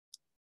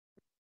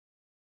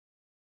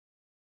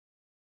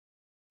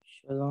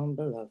Shalom,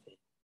 beloved,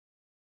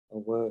 a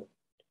word.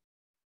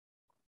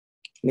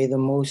 May the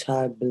Most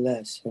High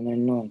bless and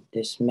anoint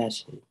this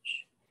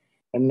message,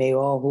 and may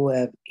all who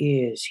have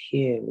ears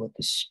hear what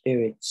the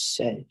Spirit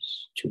says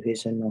to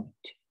his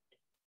anointed.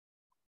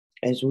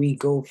 As we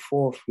go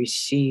forth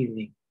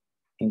receiving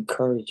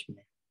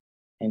encouragement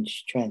and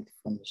strength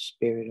from the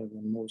Spirit of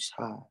the Most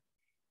High,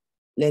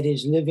 let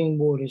his living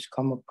waters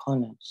come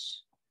upon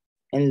us,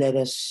 and let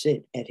us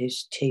sit at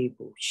his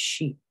table,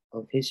 sheep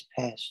of his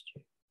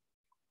pasture,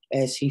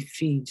 as he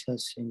feeds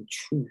us in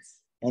truth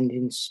and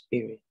in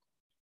spirit.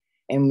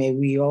 And may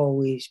we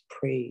always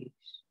praise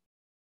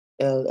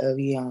El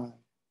Elyon,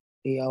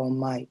 the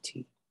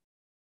Almighty,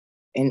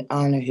 and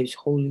honor his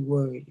holy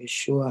word,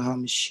 Yeshua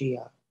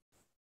HaMashiach,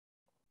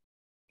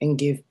 and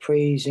give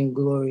praise and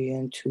glory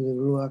unto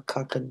the Ruach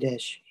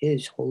HaKodesh,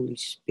 his Holy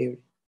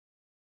Spirit,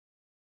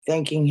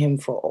 thanking him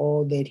for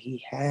all that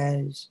he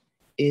has,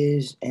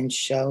 is, and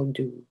shall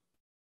do,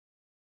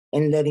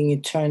 and letting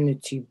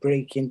eternity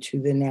break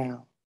into the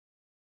now,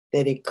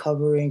 that it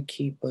cover and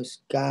keep us,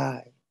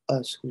 guide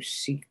us who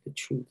seek the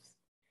truth,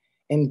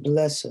 and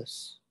bless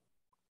us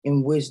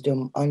in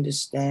wisdom,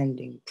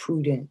 understanding,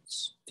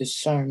 prudence,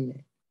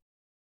 discernment,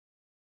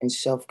 and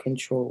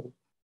self-control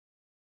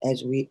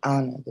as we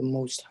honor the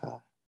Most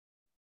High.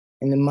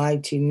 In the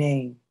mighty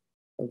name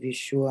of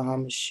Yeshua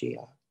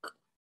HaMashiach.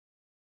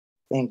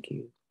 Thank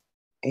you.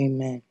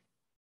 Amen.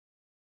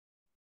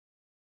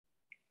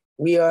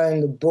 We are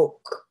in the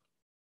book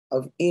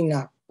of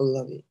Enoch,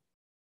 beloved.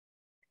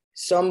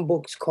 Some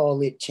books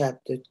call it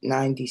chapter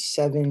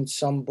 97.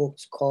 Some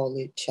books call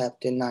it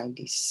chapter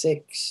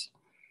 96.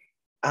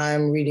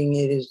 I'm reading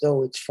it as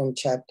though it's from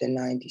chapter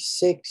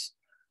 96.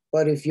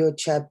 But if your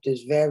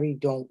chapters vary,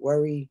 don't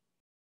worry.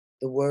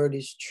 The word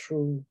is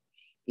true,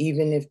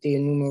 even if the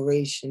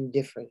enumeration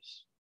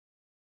differs.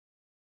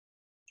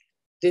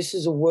 This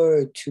is a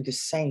word to the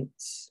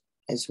saints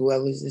as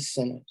well as the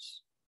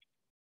sinners.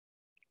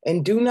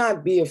 And do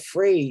not be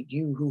afraid,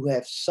 you who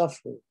have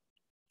suffered,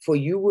 for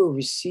you will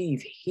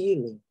receive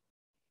healing,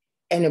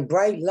 and a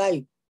bright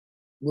light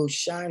will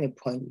shine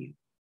upon you,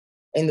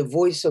 and the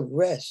voice of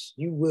rest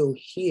you will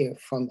hear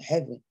from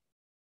heaven.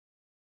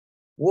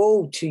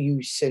 Woe to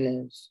you,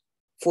 sinners,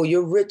 for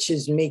your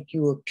riches make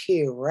you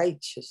appear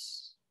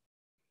righteous.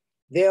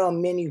 There are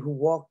many who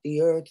walk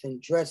the earth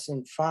and dress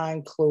in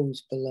fine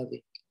clothes,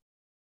 beloved.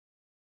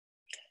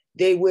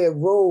 They wear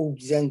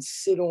robes and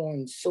sit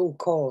on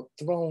so-called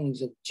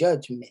thrones of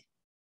judgment.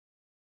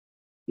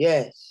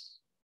 Yes,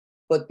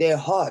 but their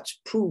hearts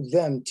prove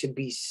them to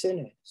be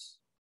sinners.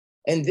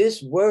 And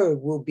this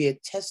word will be a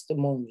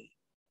testimony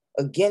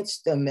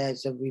against them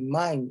as a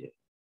reminder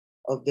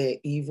of their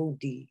evil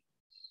deeds.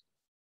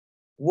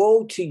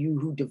 Woe to you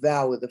who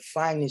devour the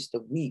finest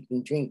of wheat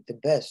and drink the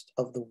best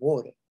of the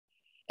water,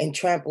 and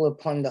trample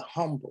upon the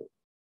humble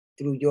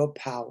through your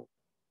power.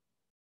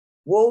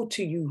 Woe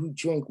to you who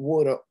drink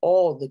water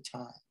all the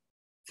time,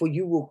 for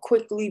you will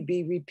quickly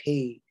be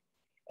repaid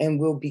and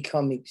will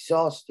become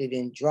exhausted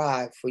and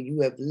dry, for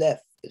you have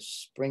left the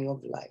spring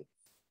of life.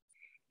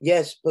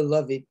 Yes,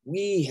 beloved,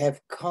 we have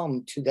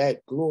come to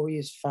that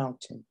glorious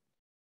fountain,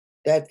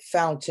 that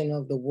fountain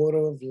of the water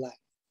of life.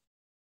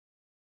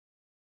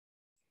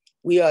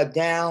 We are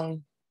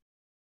down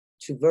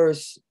to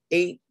verse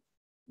 8.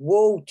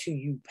 Woe to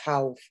you,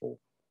 powerful,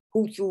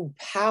 who through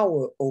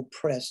power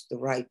oppress the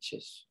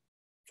righteous,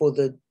 for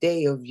the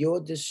day of your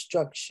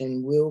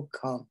destruction will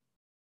come.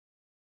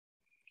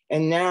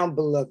 And now,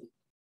 beloved,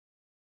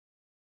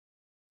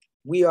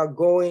 we are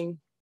going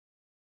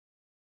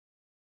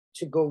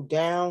to go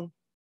down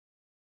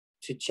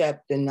to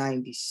chapter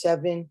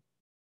 97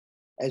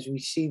 as we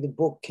see the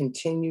book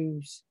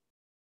continues.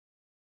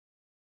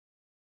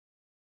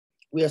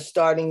 We are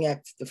starting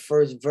at the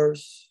first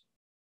verse.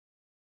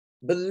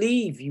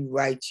 Believe, you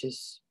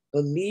righteous,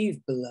 believe,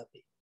 beloved,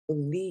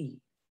 believe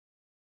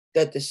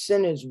that the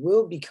sinners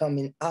will become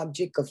an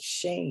object of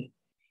shame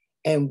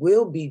and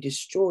will be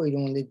destroyed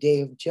on the day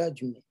of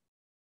judgment.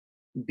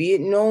 Be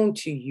it known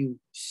to you,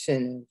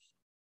 sinners,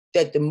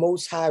 that the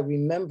Most High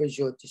remembers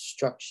your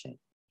destruction,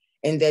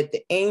 and that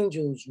the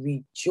angels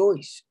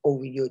rejoice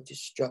over your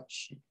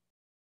destruction.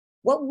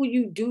 What will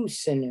you do,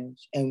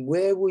 sinners, and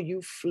where will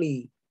you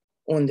flee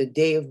on the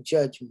day of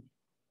judgment,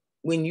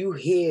 when you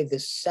hear the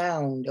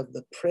sound of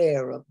the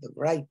prayer of the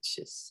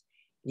righteous?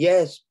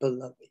 Yes,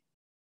 beloved,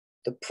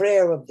 the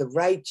prayer of the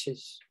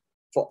righteous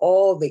for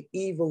all the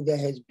evil that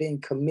has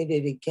been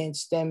committed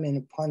against them and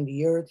upon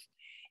the earth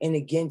and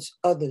against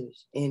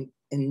others in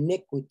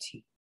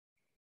iniquity.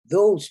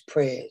 Those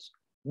prayers,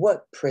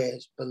 what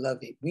prayers,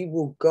 beloved? We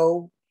will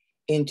go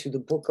into the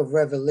book of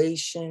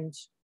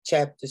Revelations,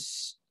 chapter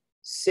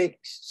 6,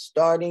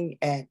 starting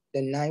at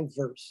the 9th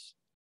verse.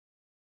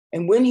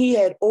 And when he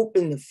had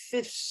opened the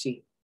 5th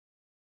seal,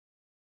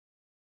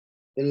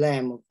 the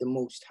Lamb of the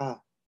Most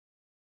High,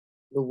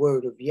 the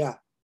word of Yah,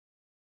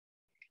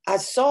 I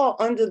saw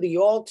under the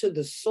altar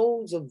the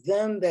souls of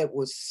them that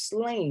were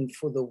slain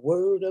for the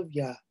word of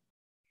Yah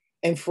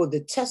and for the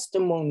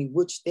testimony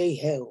which they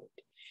held.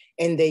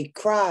 And they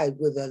cried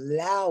with a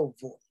loud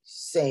voice,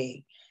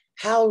 saying,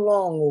 How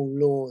long, O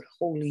Lord,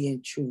 holy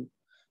and true,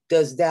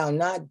 dost thou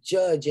not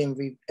judge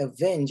and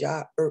avenge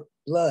our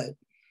blood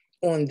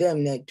on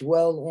them that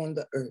dwell on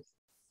the earth?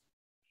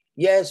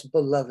 Yes,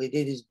 beloved,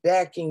 it is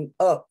backing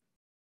up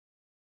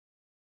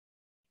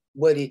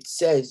what it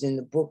says in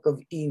the book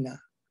of Enoch.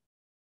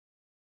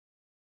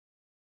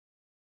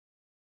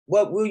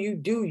 What will you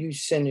do, you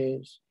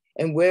sinners?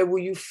 And where will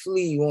you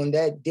flee on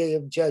that day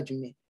of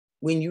judgment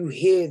when you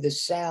hear the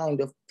sound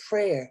of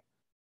prayer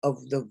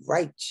of the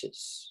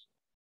righteous?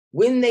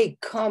 When they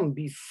come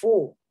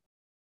before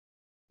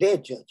their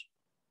judgment,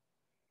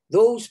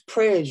 those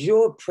prayers,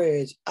 your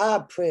prayers,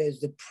 our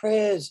prayers, the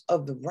prayers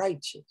of the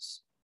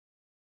righteous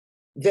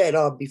that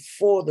are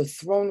before the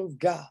throne of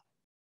God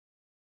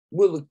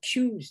will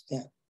accuse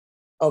them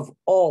of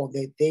all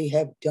that they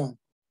have done.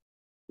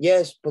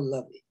 Yes,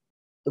 beloved,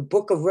 the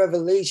book of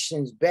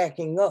Revelations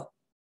backing up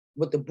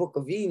what the book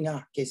of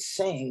Enoch is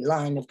saying,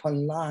 line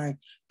upon line,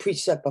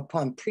 precept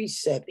upon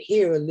precept,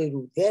 here a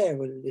little, there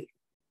a little.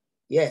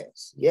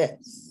 Yes,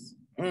 yes.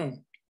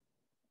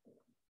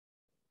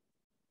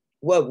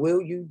 What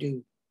will you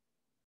do,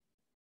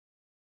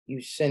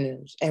 you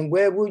sinners? And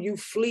where will you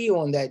flee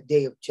on that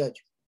day of judgment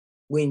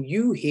when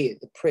you hear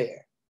the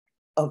prayer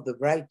of the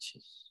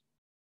righteous?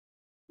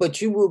 But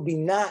you will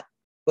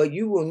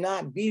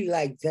not be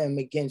like them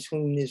against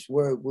whom this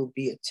word will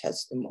be a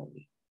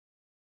testimony.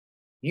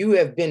 You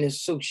have been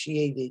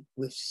associated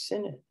with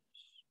sinners.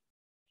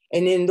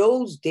 And in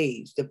those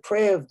days, the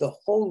prayer of the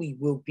holy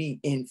will be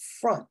in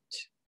front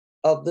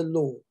of the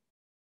Lord.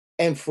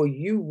 And for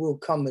you will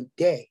come a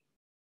day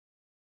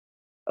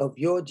of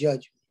your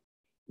judgment.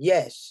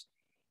 Yes,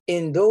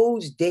 in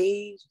those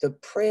days, the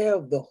prayer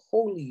of the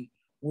holy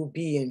will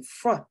be in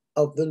front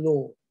of the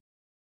Lord.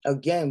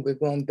 Again, we're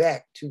going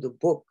back to the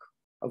book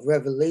of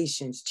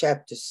Revelations,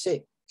 chapter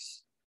 6.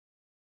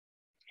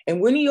 And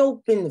when he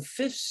opened the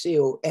fifth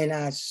seal, and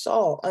I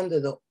saw under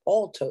the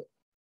altar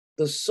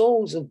the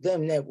souls of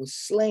them that were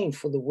slain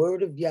for the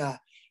word of Yah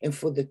and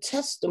for the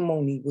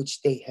testimony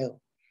which they held,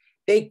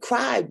 they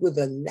cried with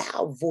a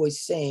loud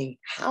voice, saying,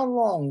 How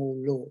long, O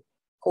Lord,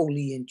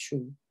 holy and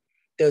true,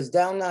 dost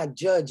thou not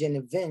judge and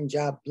avenge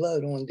our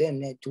blood on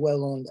them that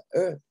dwell on the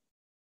earth?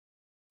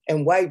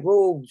 And white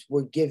robes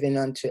were given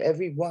unto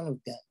every one of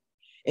them.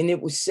 And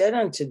it was said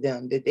unto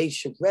them that they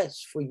should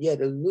rest for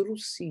yet a little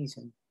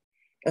season,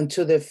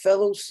 until their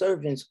fellow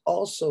servants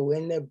also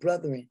and their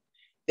brethren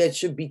that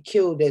should be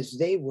killed as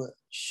they were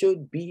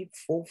should be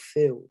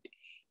fulfilled.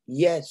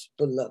 Yes,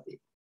 beloved,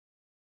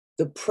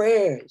 the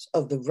prayers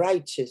of the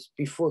righteous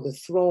before the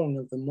throne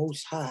of the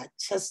Most High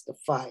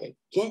testify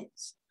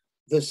against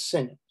the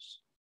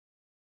sinners.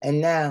 And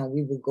now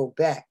we will go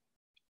back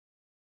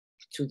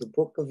to the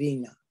book of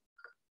Enoch.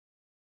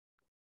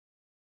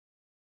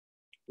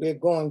 We're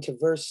going to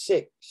verse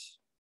 6.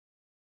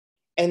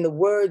 And the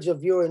words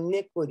of your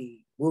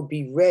iniquity will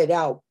be read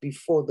out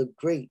before the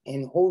great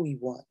and holy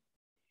one,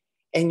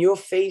 and your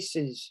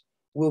faces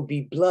will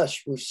be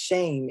blushed with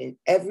shame, and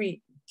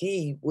every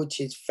deed which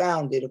is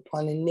founded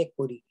upon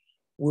iniquity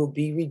will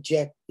be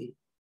rejected.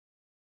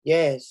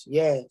 Yes,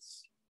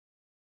 yes.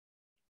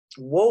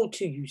 Woe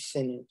to you,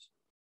 sinners,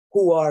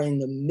 who are in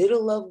the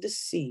middle of the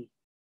sea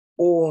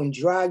or on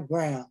dry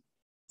ground.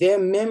 Their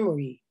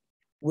memory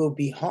will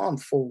be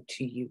harmful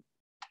to you.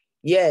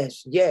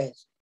 Yes,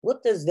 yes.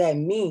 What does that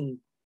mean?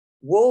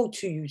 Woe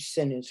to you,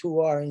 sinners,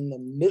 who are in the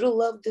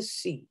middle of the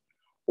sea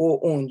or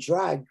on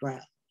dry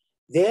ground.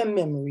 Their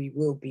memory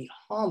will be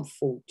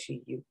harmful to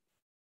you.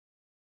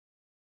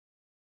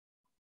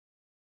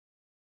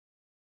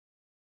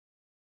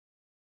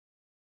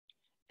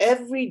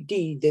 Every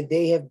deed that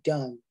they have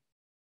done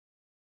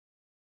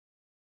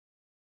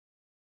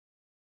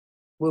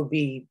will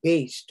be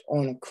based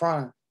on a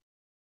crime,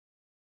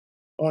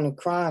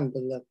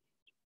 beloved.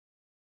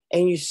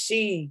 And you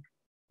see,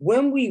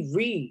 when we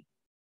read,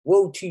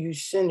 woe to you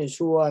sinners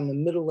who are in the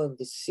middle of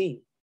the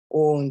sea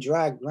or on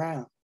dry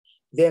ground,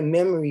 their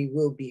memory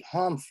will be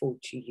harmful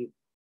to you.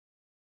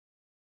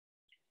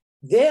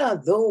 There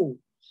are those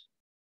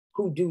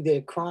who do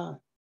their crimes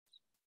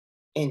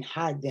and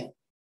hide them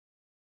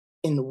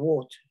in the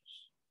waters,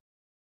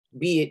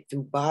 be it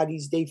through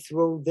bodies they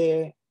throw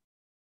there,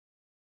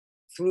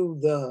 through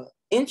the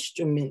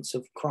instruments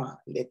of crime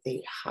that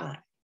they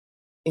hide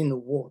in the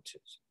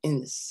waters,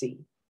 in the sea.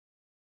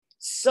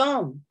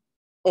 Some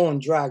on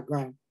dry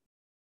ground.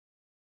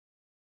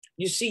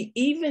 You see,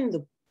 even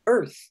the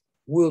earth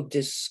will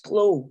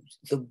disclose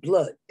the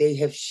blood they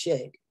have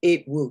shed.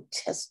 It will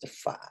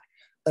testify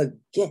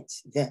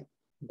against them,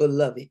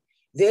 beloved.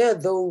 There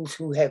are those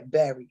who have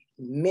buried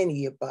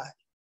many a body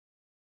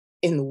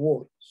in the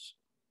waters,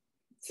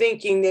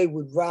 thinking they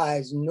would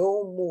rise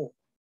no more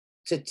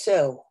to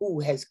tell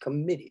who has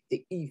committed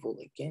the evil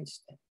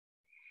against them.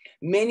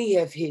 Many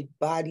have hid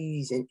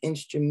bodies and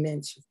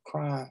instruments of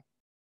crime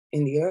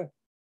in the earth,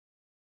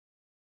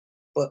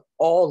 but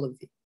all of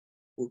it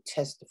will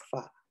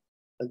testify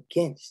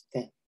against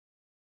them.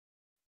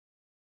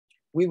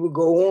 We will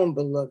go on,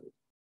 beloved.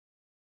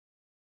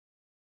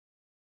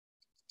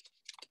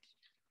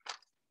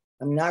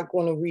 I'm not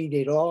going to read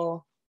it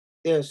all,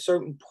 There are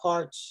certain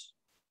parts.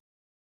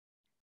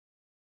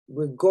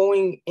 We're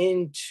going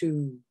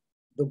into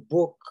the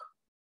book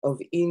of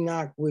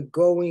Enoch. We're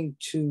going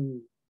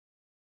to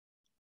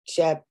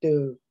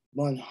chapter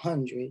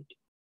 100.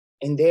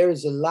 And there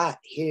is a lot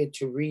here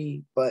to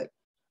read, but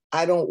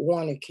I don't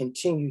want to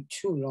continue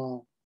too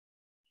long.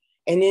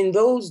 And in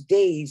those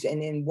days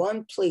and in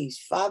one place,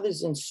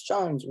 fathers and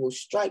sons will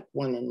strike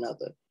one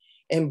another,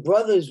 and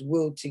brothers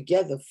will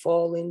together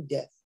fall in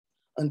death,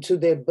 until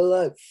their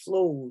blood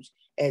flows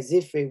as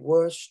if it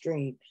were a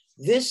stream.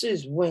 This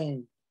is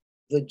when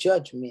the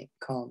judgment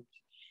comes.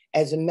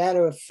 As a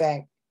matter of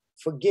fact,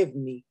 forgive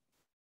me.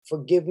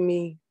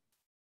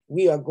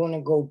 We are going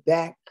to go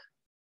back.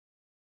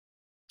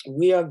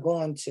 We are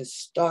going to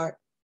start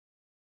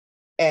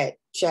at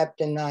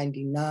chapter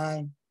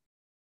 99,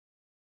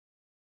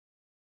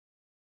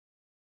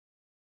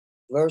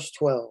 verse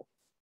 12.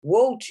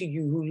 Woe to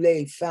you who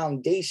lay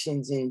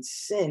foundations in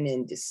sin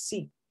and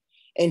deceit,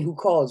 and who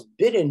cause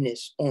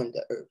bitterness on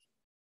the earth.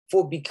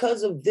 For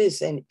because of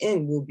this, an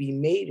end will be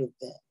made of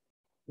them.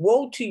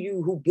 Woe to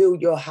you who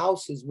build your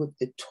houses with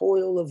the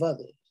toil of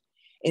others,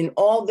 and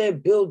all their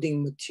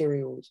building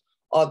materials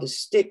are the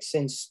sticks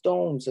and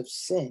stones of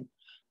sin.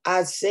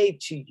 I say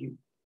to you,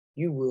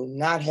 you will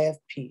not have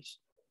peace.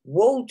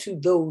 Woe to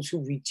those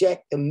who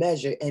reject the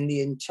measure and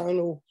the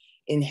eternal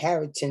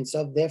inheritance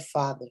of their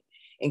father,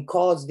 and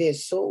cause their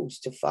souls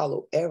to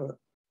follow error,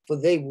 for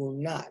they will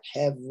not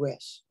have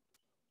rest.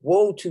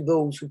 Woe to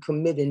those who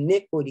commit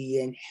iniquity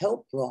and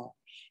help wrong,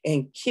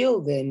 and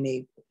kill their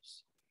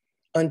neighbors,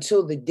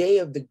 until the day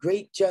of the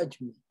great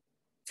judgment,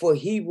 for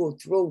he will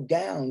throw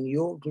down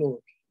your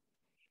glory.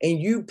 And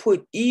you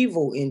put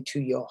evil into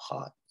your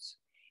hearts,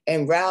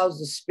 and rouse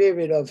the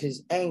spirit of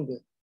his anger,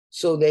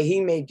 so that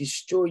he may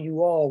destroy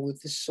you all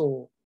with the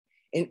sword.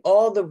 And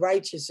all the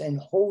righteous and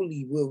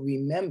holy will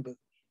remember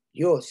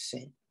your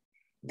sin.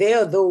 There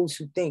are those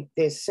who think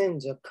their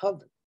sins are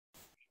covered,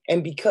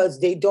 and because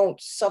they don't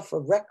suffer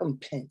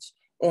recompense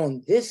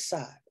on this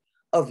side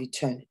of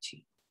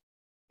eternity,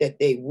 that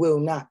they will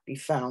not be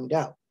found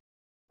out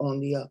on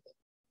the other.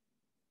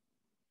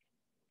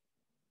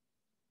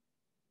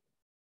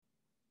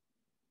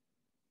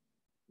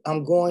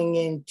 I'm going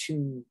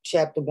into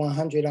chapter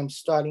 100. I'm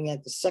starting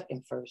at the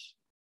second verse.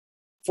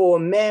 For a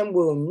man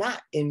will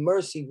not in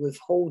mercy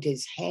withhold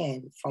his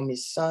hand from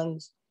his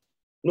sons,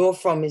 nor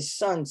from his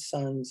sons'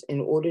 sons, in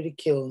order to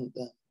kill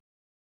them.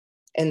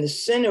 And the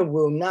sinner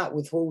will not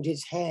withhold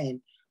his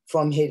hand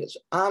from his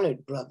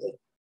honored brother.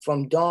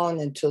 From dawn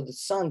until the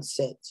sun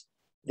sets,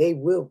 they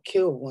will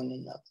kill one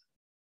another.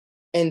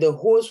 And the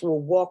horse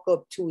will walk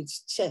up to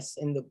its chest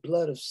in the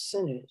blood of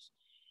sinners,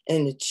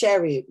 and the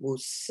chariot will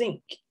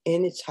sink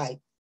in its height.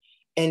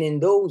 And in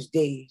those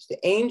days, the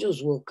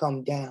angels will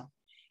come down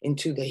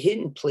into the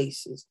hidden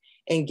places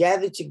and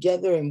gather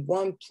together in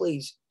one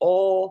place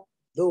all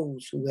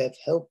those who have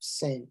helped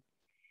sin.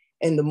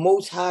 And the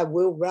Most High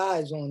will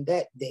rise on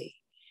that day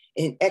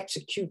and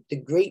execute the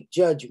great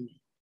judgment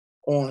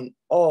on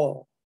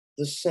all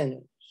the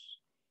sinners.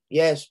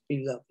 Yes,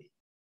 beloved.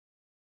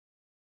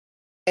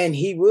 And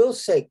he will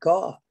set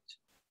guard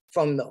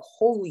from the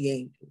holy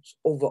angels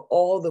over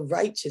all the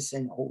righteous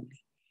and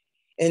holy,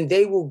 and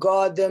they will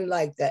guard them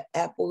like the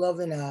apple of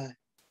an eye,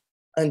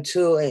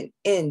 until an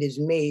end is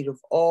made of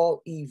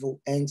all evil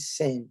and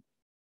sin.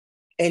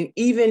 And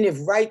even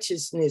if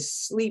righteousness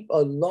sleep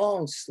a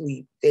long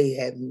sleep, they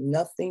have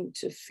nothing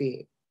to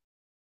fear.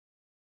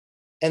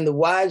 And the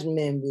wise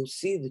men will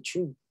see the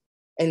truth,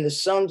 and the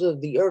sons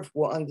of the earth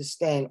will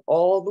understand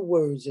all the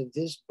words of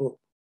this book.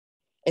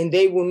 And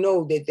they will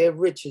know that their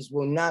riches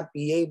will not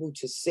be able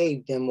to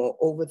save them or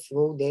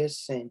overthrow their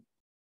sin.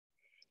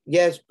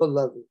 Yes,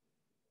 beloved.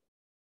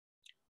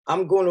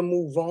 I'm going to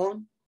move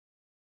on.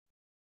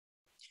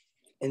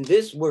 And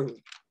this word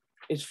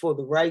is for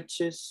the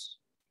righteous.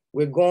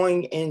 We're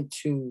going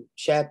into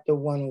chapter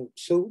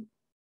 102.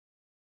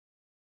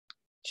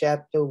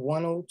 Chapter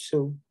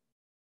 102,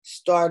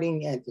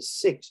 starting at the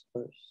 6th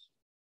verse.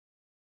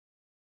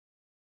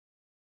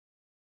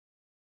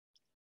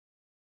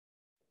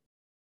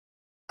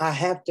 I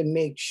have to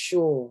make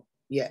sure,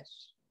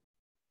 yes.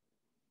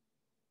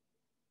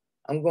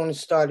 I'm going to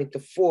start at the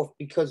 4th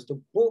because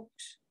the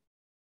books,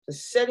 the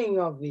setting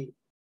of it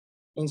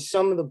in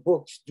some of the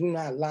books do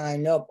not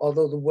line up.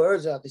 Although the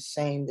words are the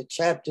same, the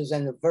chapters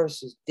and the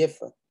verses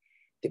differ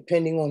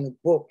depending on the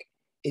book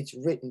it's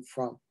written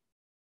from,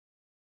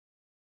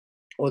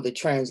 or the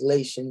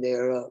translation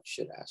thereof,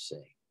 should I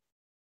say.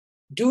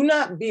 Do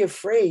not be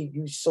afraid,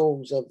 you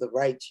souls of the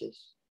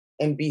righteous,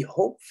 and be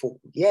hopeful.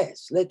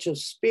 Yes, let your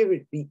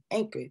spirit be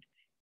anchored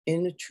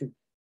in the truth.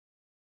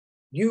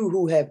 You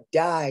who have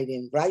died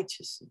in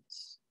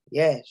righteousness.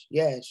 Yes,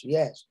 yes,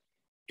 yes.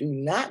 Do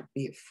not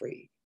be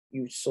afraid,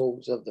 you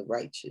souls of the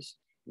righteous.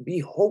 Be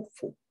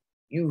hopeful,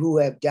 you who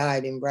have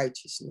died in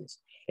righteousness.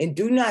 And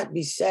do not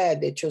be sad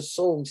that your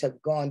souls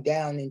have gone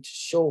down into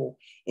Sheol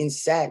in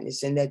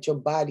sadness, and that your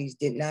bodies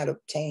did not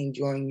obtain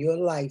during your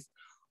life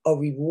a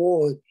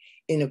reward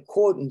in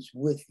accordance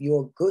with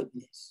your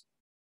goodness.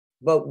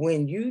 But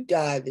when you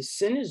die, the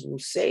sinners will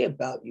say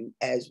about you,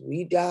 as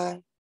we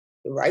die,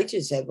 the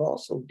righteous have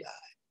also died.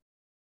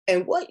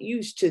 And what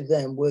use to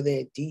them were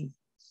their deeds?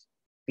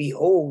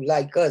 Behold,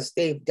 like us,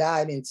 they've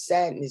died in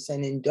sadness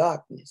and in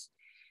darkness.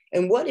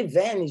 And what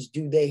advantage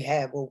do they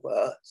have over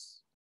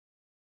us?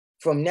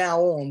 From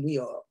now on, we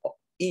are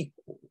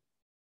equal.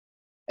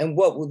 And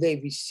what will they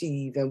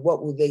receive, and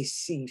what will they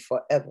see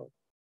forever?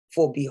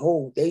 For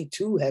behold, they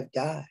too have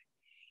died.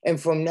 And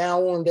from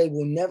now on, they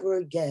will never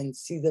again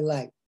see the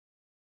light.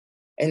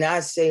 And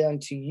I say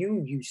unto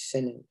you, you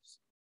sinners,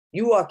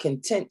 you are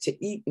content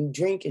to eat and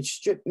drink and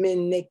strip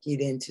men naked,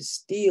 and to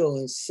steal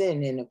and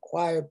sin and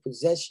acquire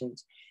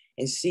possessions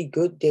and see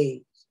good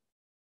days.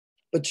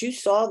 But you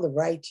saw the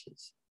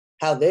righteous,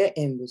 how their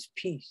end was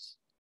peace.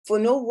 For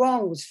no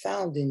wrong was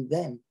found in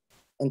them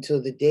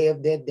until the day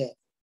of their death.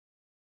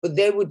 But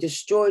they were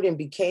destroyed and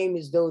became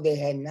as though they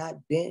had not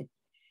been,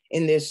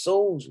 and their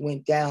souls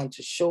went down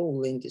to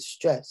Sheol in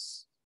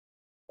distress.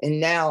 And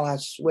now I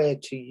swear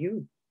to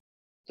you,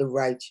 the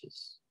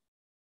righteous,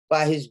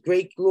 by his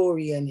great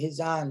glory and his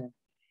honor,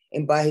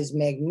 and by his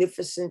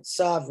magnificent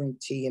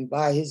sovereignty and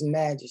by his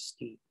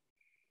majesty,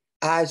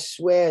 I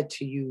swear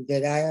to you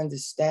that I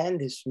understand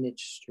this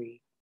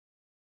mystery.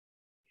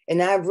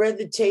 And I've read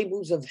the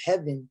tables of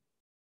heaven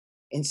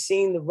and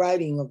seen the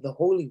writing of the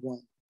Holy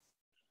One.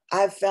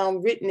 I've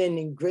found written and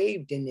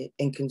engraved in it,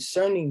 and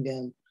concerning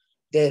them,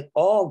 that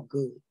all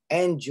good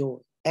and joy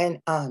and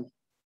honor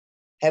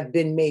have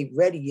been made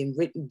ready and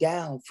written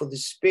down for the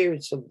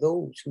spirits of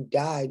those who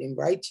died in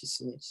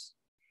righteousness.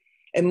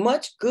 And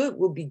much good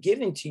will be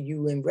given to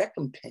you in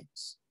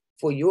recompense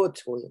for your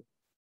toil,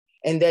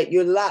 and that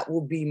your lot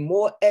will be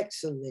more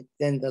excellent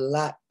than the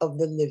lot of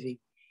the living.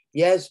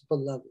 Yes,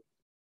 beloved.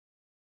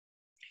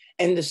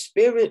 And the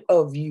spirit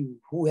of you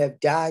who have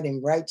died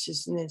in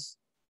righteousness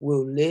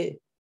will live,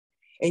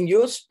 and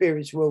your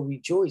spirits will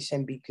rejoice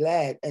and be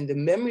glad, and the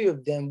memory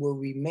of them will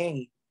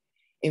remain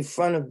in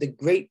front of the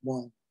Great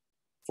One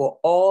for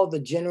all the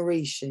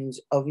generations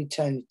of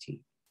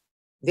eternity.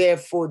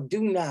 Therefore,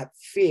 do not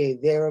fear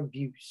their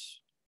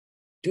abuse.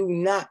 Do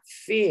not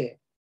fear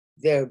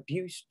their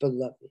abuse,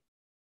 beloved.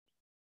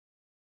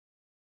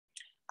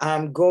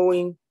 I'm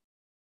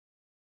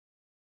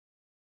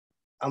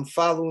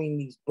following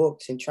these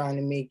books and trying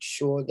to make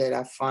sure that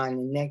I find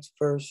the next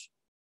verse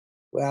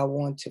where I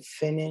want to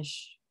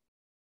finish.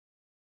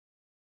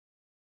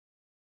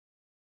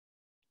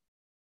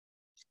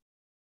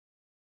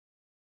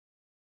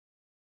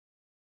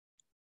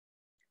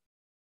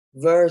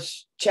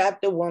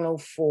 Chapter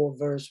 104,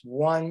 verse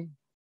 1.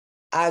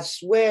 I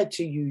swear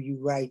to you, you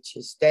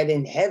righteous, that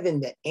in heaven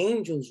the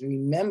angels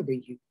remember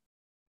you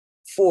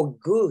for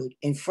good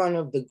in front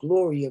of the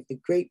glory of the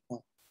Great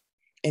One,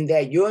 and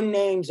that your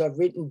names are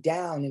written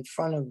down in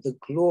front of the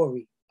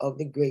glory of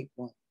the Great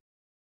One.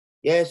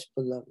 Yes,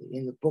 beloved,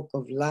 in the book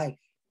of life.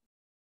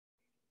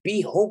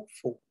 Be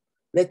hopeful.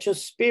 Let your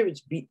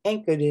spirits be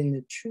anchored in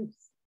the truth.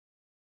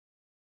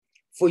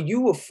 For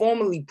you were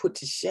formerly put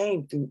to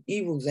shame through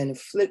evils and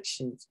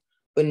afflictions,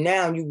 but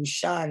now you will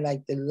shine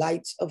like the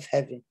lights of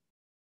heaven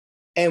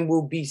and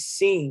will be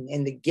seen,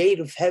 and the gate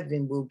of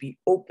heaven will be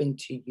open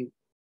to you.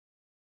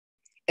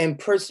 And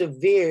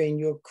persevere in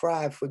your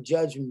cry for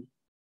judgment,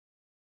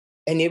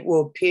 and it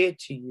will appear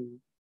to you,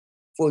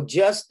 for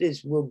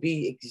justice will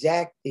be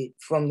exacted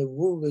from the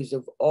rulers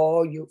of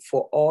all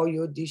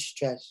your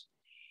distress,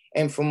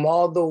 and from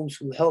all those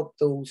who help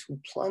those who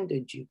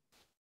plundered you.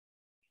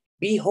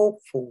 Be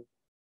hopeful,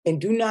 and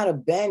do not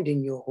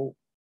abandon your hope,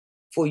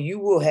 for you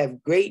will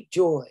have great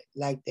joy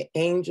like the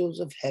angels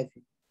of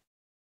heaven.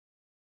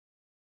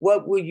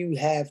 What will you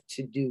have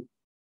to do?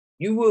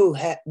 You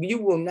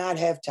will not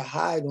have to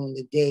hide on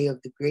the day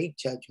of the great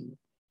judgment,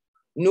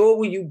 nor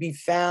will you be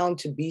found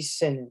to be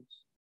sinners.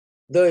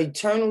 The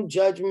eternal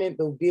judgment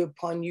will be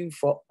upon you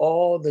for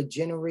all the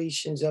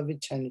generations of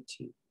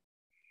eternity.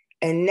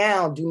 And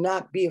now do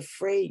not be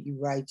afraid, you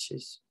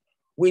righteous,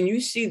 when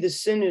you see the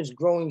sinners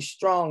growing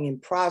strong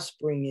and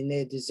prospering in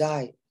their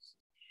desires.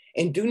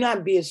 And do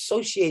not be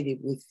associated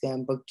with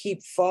them, but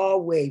keep far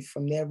away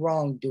from their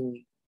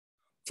wrongdoing.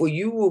 For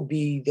you will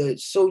be the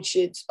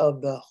associates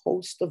of the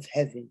host of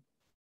heaven.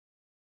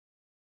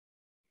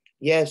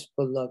 Yes,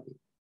 beloved.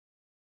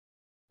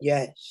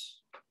 Yes.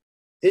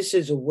 This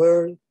is a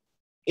word.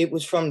 It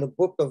was from the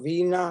book of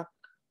Enoch.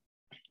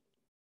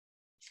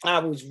 I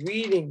was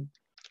reading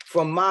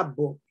from my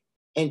book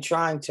and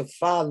trying to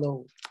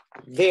follow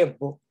their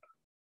book.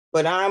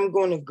 But I'm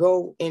going to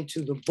go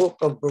into the book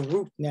of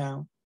Baruch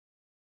now.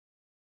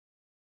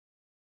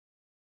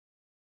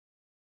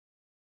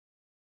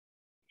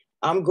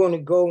 I'm going to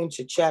go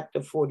into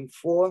chapter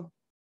 44,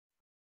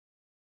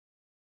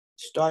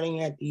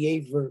 starting at the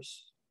 8th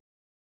verse.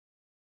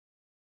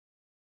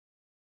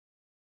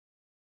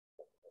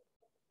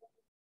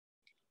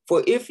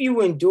 For if you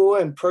endure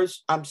and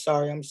I'm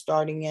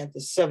starting at the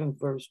 7th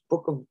verse,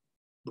 book of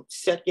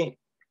 2nd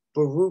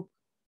Baruch,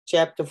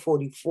 chapter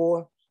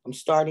 44. I'm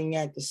starting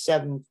at the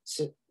 7th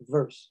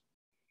verse.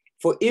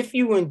 For if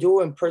you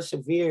endure and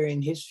persevere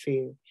in his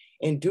fear,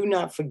 and do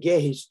not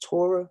forget his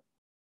Torah,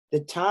 the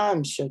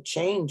times shall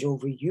change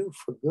over you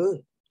for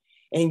good,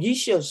 and ye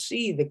shall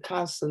see the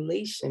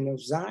consolation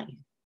of Zion.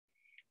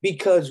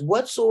 Because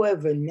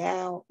whatsoever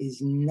now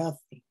is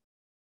nothing,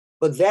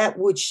 but that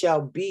which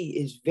shall be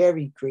is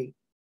very great.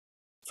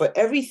 For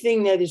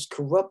everything that is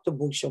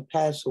corruptible shall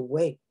pass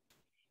away,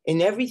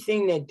 and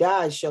everything that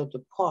dies shall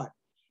depart,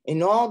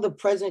 and all the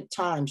present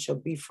time shall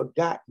be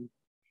forgotten,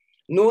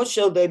 nor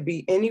shall there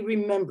be any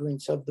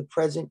remembrance of the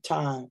present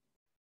time,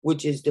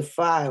 which is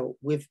defiled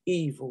with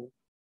evil.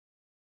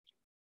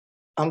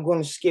 I'm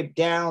going to skip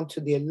down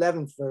to the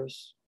 11th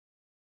verse.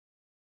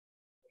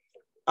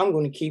 I'm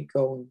going to keep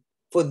going.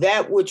 For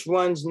that which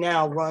runs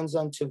now runs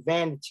unto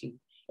vanity,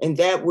 and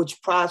that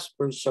which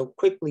prospers shall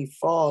quickly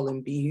fall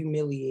and be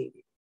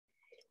humiliated.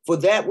 For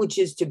that which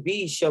is to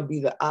be shall be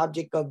the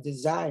object of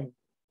desire,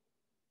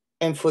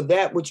 and for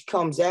that which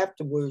comes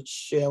afterwards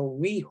shall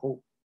we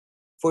hope.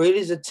 For it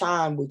is a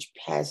time which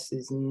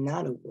passes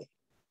not away.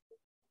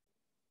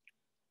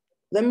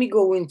 Let me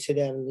go into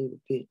that a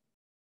little bit.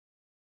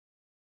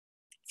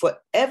 For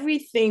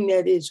everything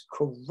that is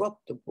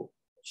corruptible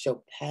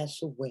shall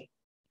pass away.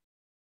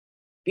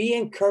 Be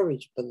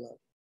encouraged, beloved.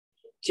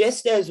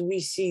 Just as we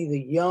see the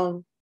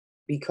young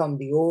become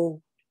the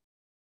old,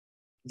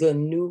 the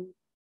new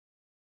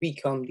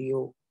become the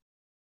old,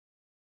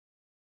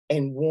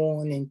 and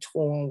worn and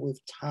torn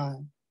with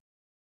time.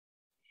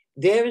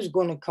 There is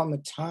going to come a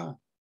time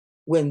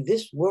when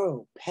this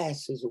world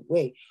passes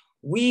away.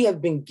 We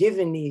have been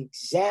given the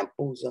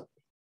examples of it.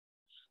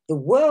 The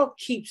world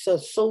keeps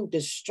us so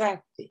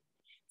distracted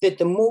that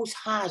the Most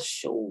High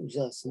shows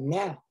us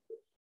now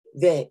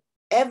that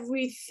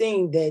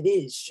everything that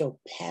is shall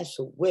pass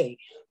away,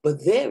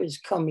 but there is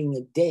coming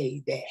a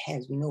day that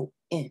has no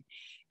end.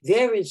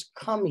 There is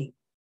coming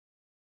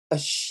a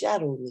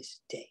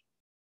shadowless day,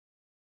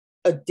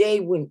 a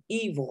day when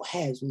evil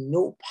has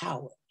no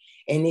power,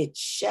 and it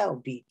shall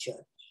be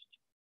judged.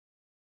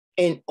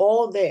 And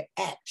all their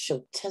acts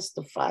shall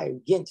testify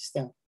against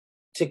them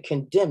to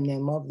condemn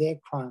them of their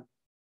crime.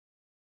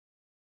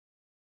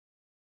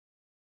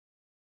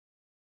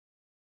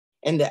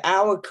 And the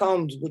hour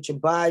comes which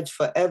abides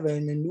forever,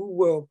 and the new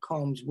world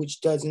comes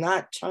which does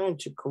not turn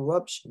to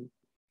corruption,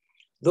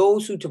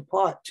 those who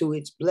depart to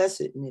its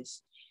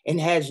blessedness,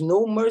 and has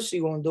no mercy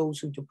on those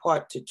who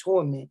depart to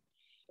torment,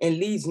 and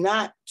leads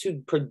not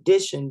to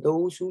perdition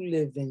those who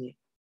live in it.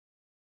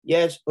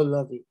 Yes,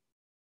 beloved.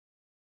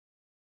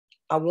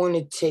 I'm going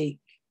to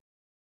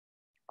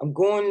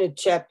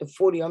chapter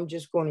 40. I'm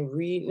just going to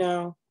read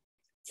now.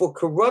 For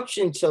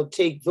corruption shall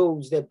take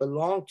those that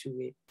belong to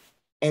it,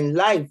 and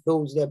life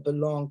those that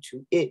belong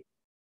to it.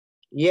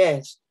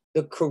 Yes,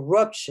 the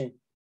corruption,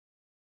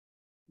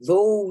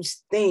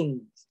 those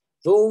things,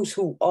 those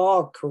who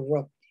are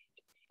corrupted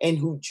and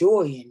who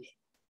joy in it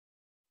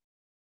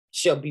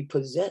shall be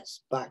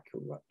possessed by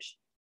corruption.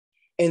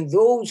 And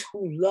those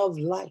who love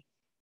life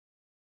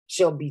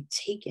shall be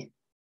taken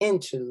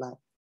into life.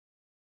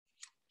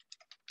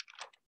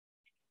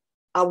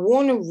 I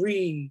want to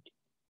read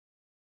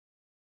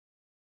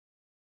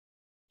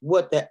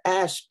what the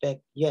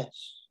aspect,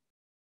 yes.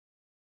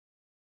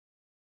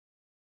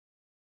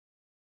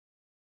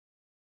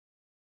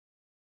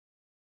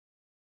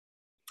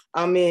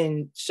 I'm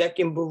in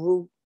 2nd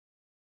Baruch,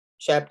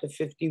 chapter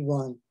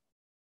 51.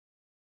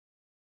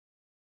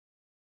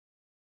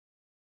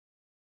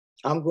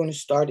 I'm going to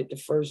start at the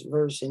first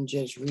verse and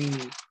just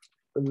read,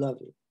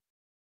 beloved.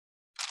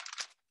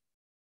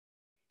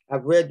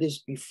 I've read this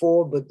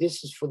before, but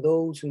this is for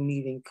those who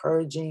need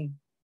encouraging.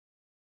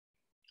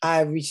 I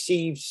have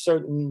received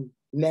certain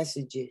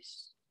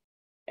messages,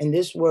 and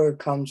this word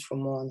comes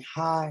from on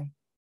high.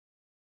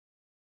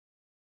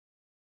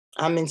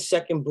 I'm in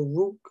 2nd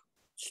Baruch,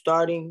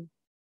 starting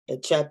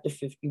at chapter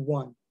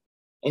 51.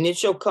 And it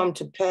shall come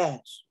to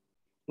pass,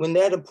 when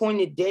that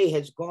appointed day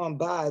has gone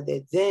by,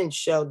 that then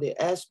shall the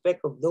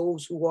aspect of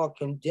those who are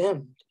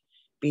condemned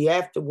be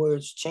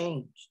afterwards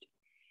changed,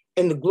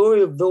 and the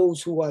glory of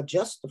those who are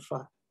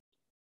justified.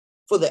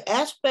 For the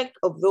aspect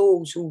of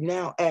those who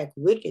now act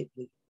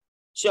wickedly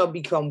shall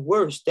become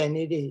worse than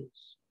it is,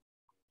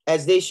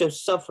 as they shall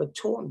suffer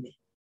torment.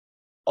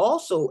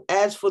 Also,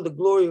 as for the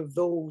glory of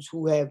those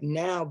who have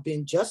now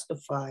been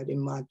justified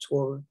in my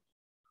Torah,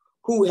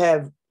 who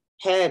have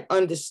had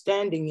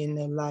understanding in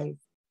their life,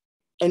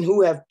 and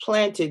who have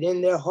planted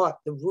in their heart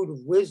the root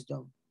of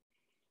wisdom,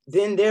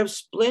 then their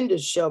splendor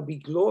shall be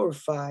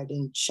glorified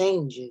in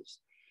changes.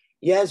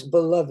 Yes,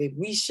 beloved,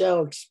 we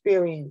shall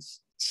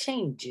experience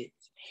changes,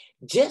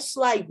 just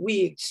like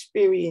we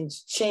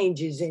experience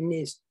changes in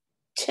this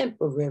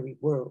temporary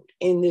world,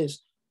 in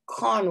this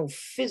carnal,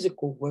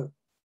 physical world,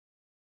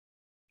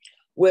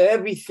 where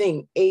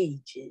everything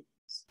ages,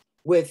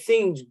 where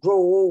things grow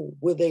old,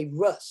 where they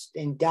rust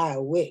and die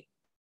away.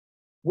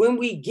 When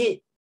we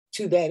get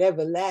to that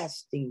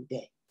everlasting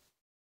day,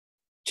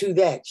 to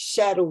that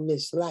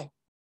shadowless light,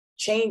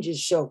 changes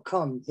shall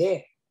come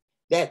there.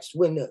 That's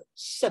when the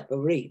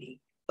separating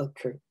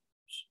occurs.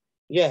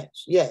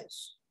 Yes,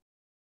 yes.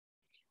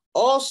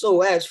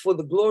 Also, as for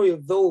the glory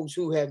of those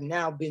who have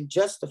now been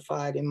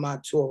justified in my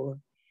Torah,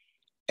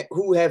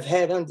 who have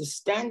had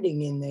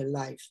understanding in their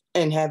life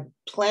and have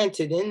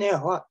planted in their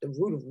heart the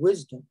root of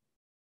wisdom,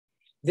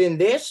 then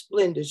their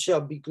splendor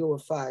shall be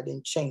glorified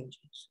in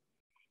changes,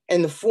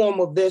 and the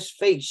form of their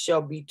face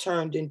shall be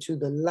turned into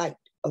the light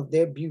of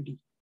their beauty,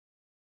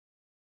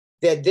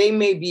 that they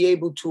may be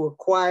able to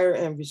acquire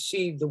and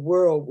receive the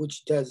world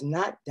which does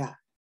not die,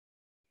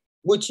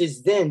 which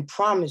is then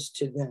promised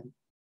to them.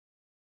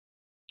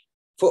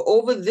 For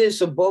over this,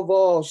 above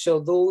all,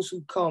 shall those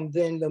who come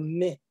then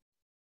lament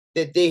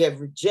that they have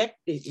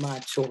rejected my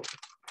Torah,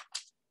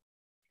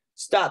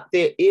 stop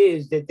their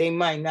ears that they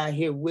might not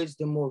hear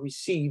wisdom or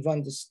receive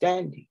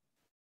understanding.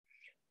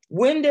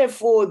 When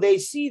therefore they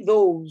see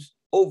those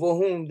over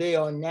whom they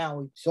are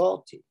now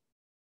exalted,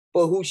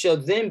 but who shall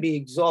then be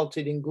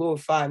exalted and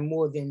glorified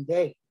more than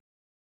they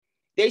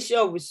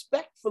shall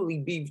respectfully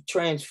be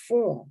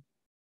transformed,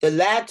 the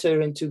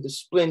latter into the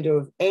splendor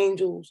of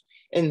angels,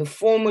 and the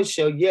former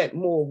shall yet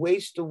more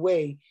waste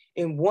away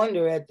in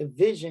wonder at the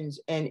visions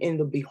and in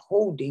the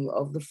beholding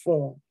of the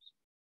forms.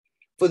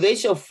 For they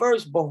shall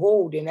first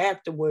behold and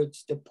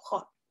afterwards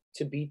depart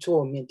to be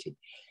tormented.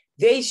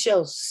 They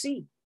shall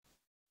see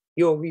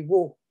your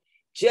reward,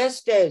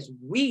 just as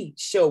we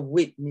shall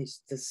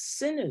witness the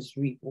sinner's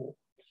reward.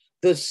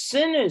 The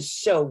sinners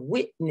shall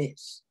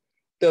witness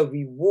the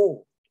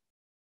reward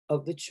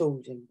of the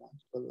chosen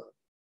ones, beloved.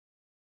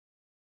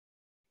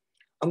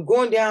 I'm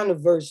going down to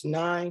verse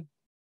 9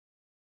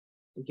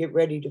 and get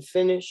ready to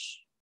finish.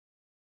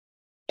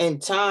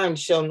 And time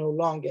shall no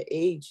longer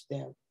age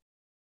them.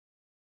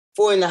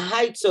 For in the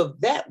heights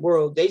of that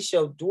world they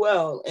shall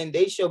dwell, and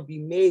they shall be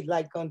made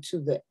like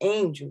unto the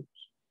angels,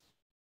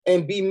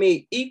 and be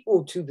made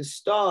equal to the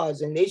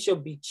stars, and they shall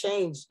be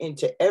changed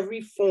into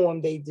every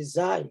form they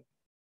desire,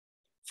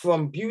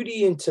 from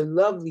beauty into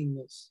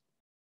loveliness,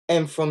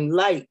 and from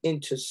light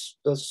into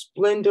the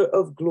splendor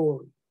of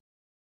glory.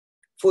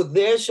 For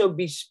there shall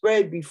be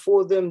spread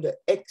before them the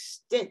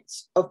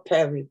extents of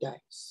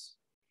paradise.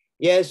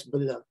 Yes,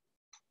 beloved,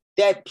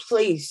 that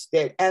place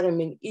that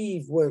Adam and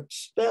Eve were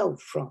expelled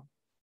from,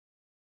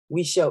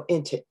 we shall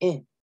enter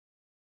in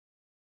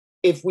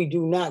if we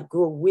do not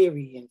grow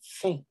weary and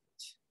faint.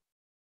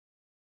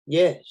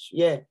 Yes,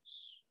 yes.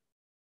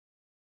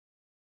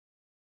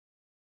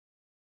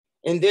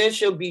 And there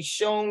shall be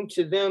shown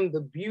to them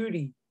the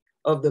beauty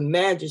of the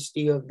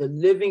majesty of the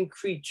living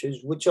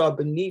creatures which are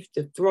beneath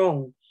the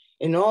throne,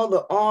 and all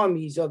the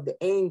armies of the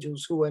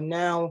angels who are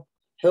now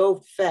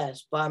held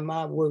fast by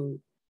my word,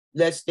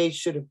 lest they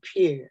should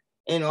appear,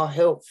 and are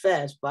held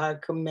fast by a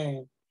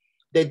command,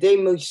 that they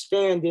may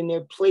stand in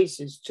their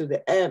places till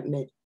the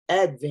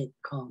advent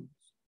comes.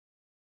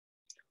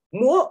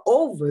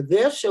 Moreover,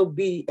 there shall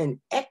be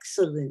an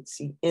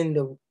excellency in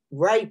the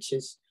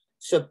righteous,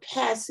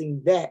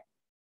 surpassing that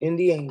in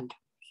the angels.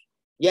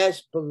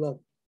 Yes, beloved,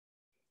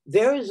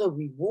 there is a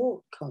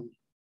reward coming.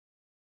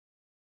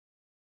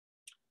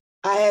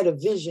 I had a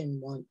vision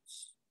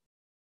once.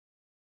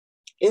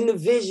 In the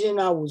vision,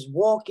 I was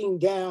walking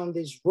down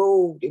this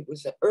road. It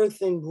was an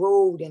earthen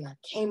road, and I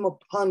came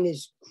upon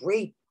this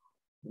great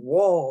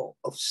wall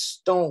of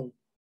stone,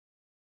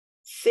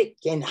 thick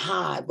and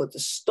high, but the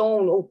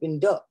stone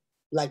opened up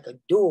like a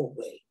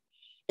doorway.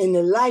 And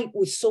the light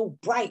was so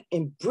bright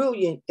and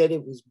brilliant that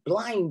it was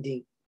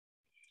blinding.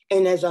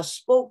 And as I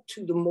spoke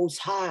to the Most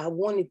High, I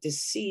wanted to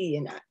see,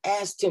 and I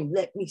asked him,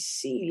 let me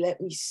see,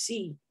 let me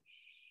see.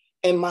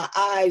 And my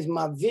eyes,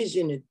 my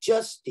vision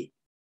adjusted.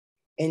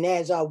 And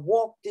as I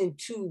walked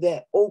into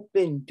that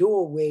open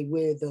doorway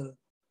where the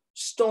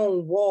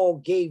stone wall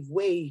gave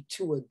way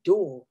to a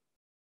door,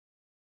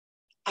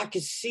 I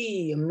could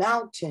see a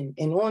mountain.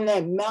 And on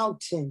that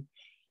mountain,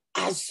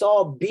 I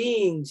saw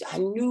beings. I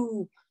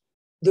knew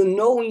the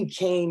knowing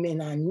came,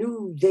 and I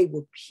knew they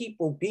were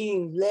people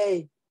being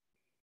led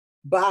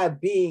by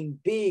being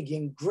big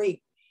and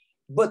great.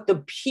 But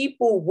the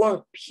people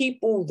weren't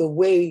people the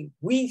way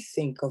we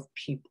think of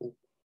people.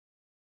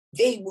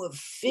 They were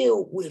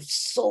filled with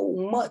so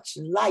much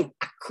light.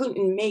 I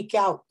couldn't make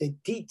out the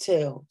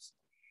details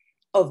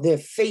of their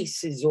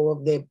faces or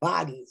of their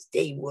bodies.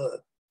 They were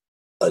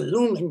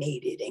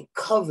illuminated and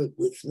covered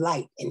with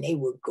light, and they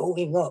were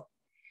going up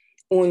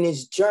on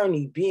this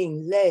journey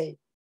being led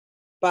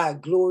by a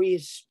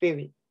glorious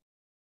spirit.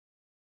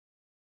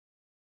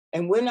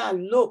 And when I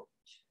looked,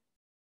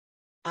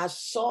 I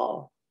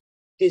saw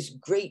this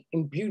great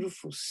and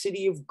beautiful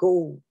city of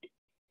gold.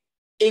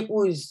 It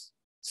was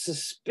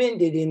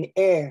suspended in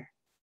air,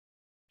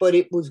 but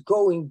it was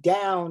going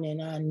down,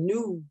 and I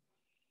knew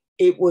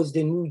it was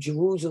the New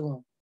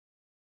Jerusalem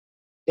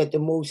that the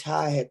Most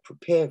High had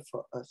prepared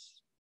for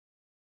us.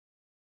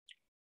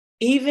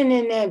 Even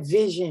in that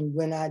vision,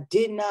 when I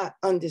did not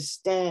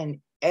understand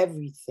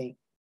everything,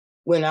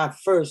 when I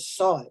first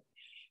saw it,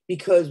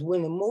 because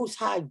when the Most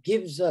High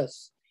gives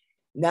us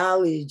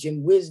knowledge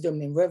and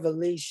wisdom and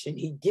revelation,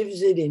 he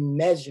gives it in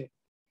measure.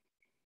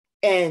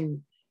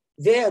 And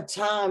there are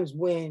times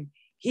when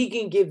he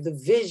can give the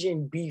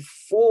vision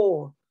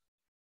before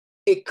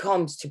it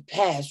comes to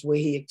pass, where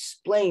he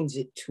explains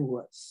it to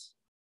us.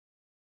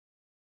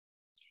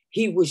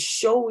 He was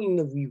showing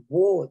the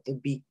reward, the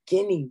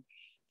beginning,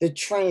 the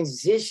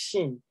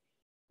transition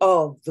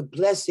of the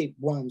blessed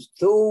ones,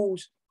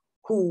 those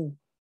who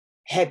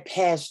had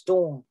passed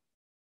on.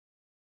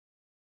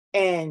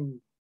 And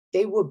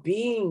they were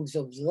beings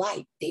of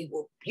light.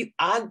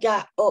 I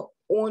got up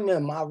on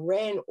them. I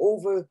ran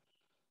over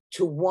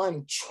to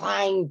one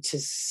trying to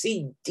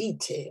see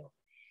detail,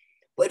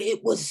 but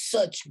it was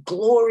such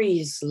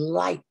glorious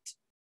light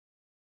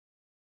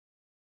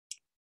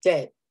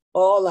that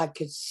all I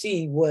could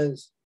see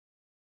was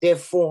their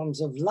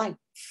forms of light,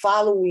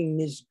 following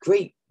this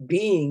great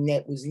being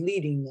that was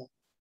leading them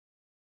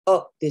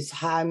up this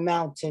high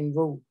mountain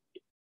road.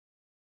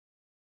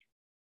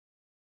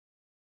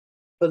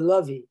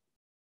 Beloved,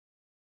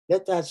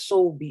 let thy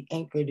soul be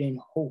anchored in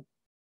hope.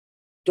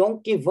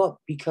 Don't give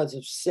up because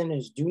of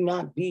sinners. Do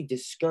not be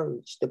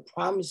discouraged. The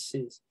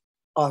promises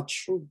are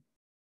true.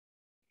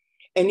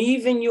 And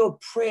even your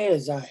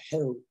prayers are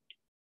held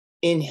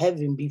in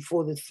heaven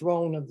before the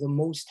throne of the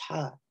Most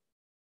High.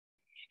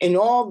 And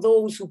all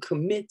those who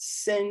commit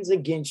sins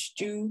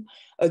against you,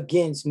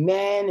 against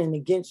man, and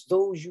against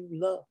those you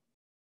love.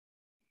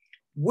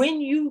 When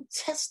you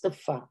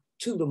testify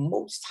to the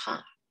Most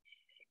High,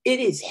 it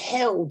is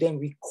held and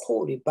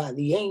recorded by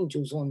the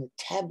angels on the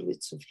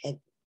tablets of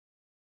heaven.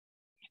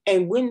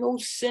 And when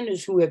those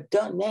sinners who have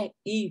done that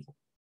evil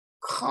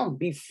come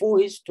before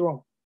his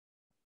throne,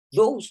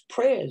 those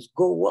prayers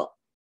go up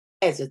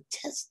as a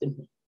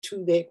testament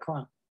to their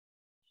crime.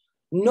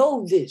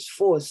 Know this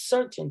for a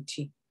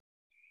certainty.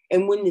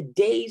 And when the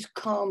days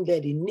come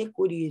that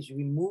iniquity is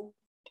removed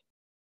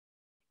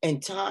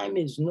and time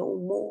is no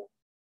more,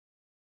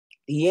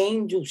 the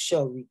angels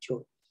shall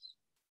rejoice.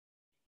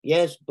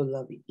 Yes,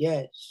 beloved,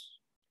 yes.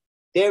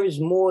 There is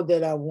more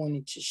that I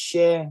wanted to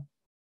share,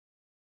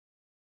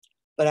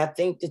 but I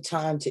think the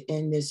time to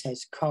end this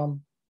has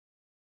come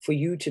for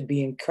you to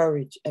be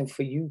encouraged and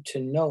for you to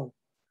know.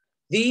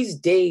 These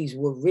days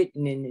were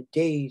written in the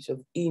days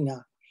of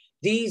Enoch.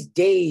 These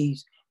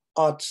days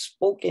are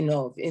spoken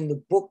of in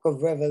the book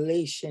of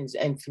Revelations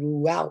and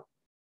throughout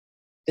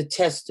the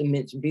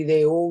testaments, be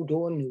they old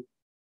or new,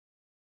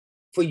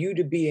 for you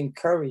to be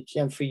encouraged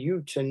and for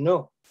you to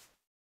know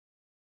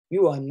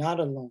you are not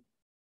alone.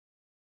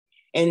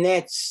 And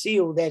that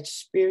seal, that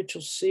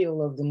spiritual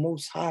seal of the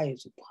Most High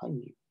is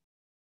upon you.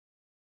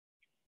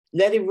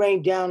 Let it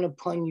rain down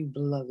upon you,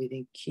 beloved,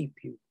 and keep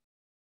you.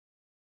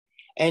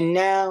 And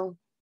now,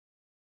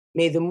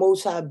 may the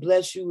Most High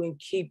bless you and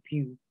keep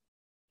you.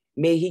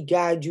 May he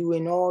guide you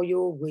in all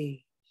your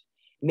ways.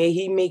 May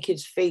he make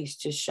his face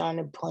to shine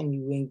upon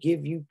you and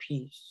give you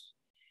peace.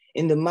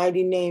 In the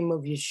mighty name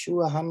of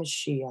Yeshua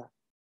HaMashiach,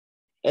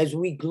 as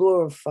we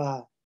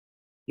glorify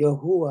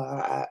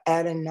Yahuwah, our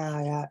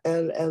Adonai, our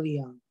El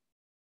Elyon,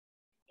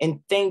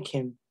 and thank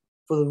him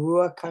for the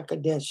Ruach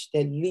HaKodesh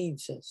that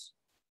leads us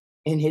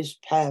in his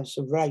paths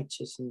of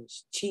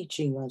righteousness,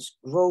 teaching us,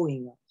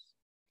 growing us,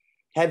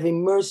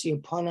 having mercy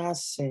upon our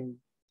sins.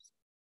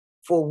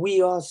 For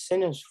we are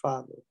sinners,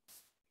 Father,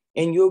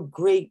 and your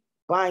great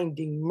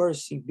binding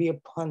mercy be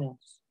upon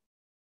us.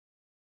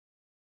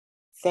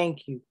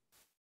 Thank you.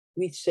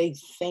 We say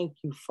thank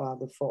you,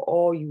 Father, for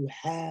all you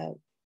have,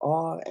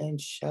 are, and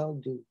shall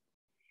do.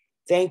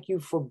 Thank you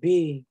for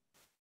being,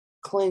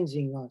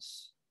 cleansing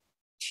us,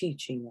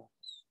 teaching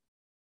us.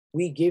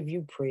 We give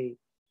you praise.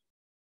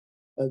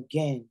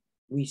 Again,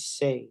 we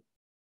say,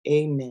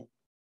 amen.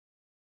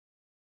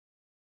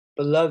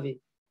 Beloved,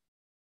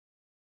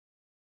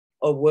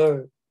 a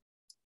word.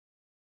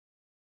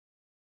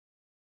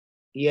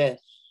 Yes.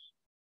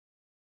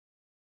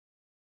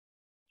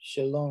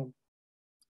 Shalom.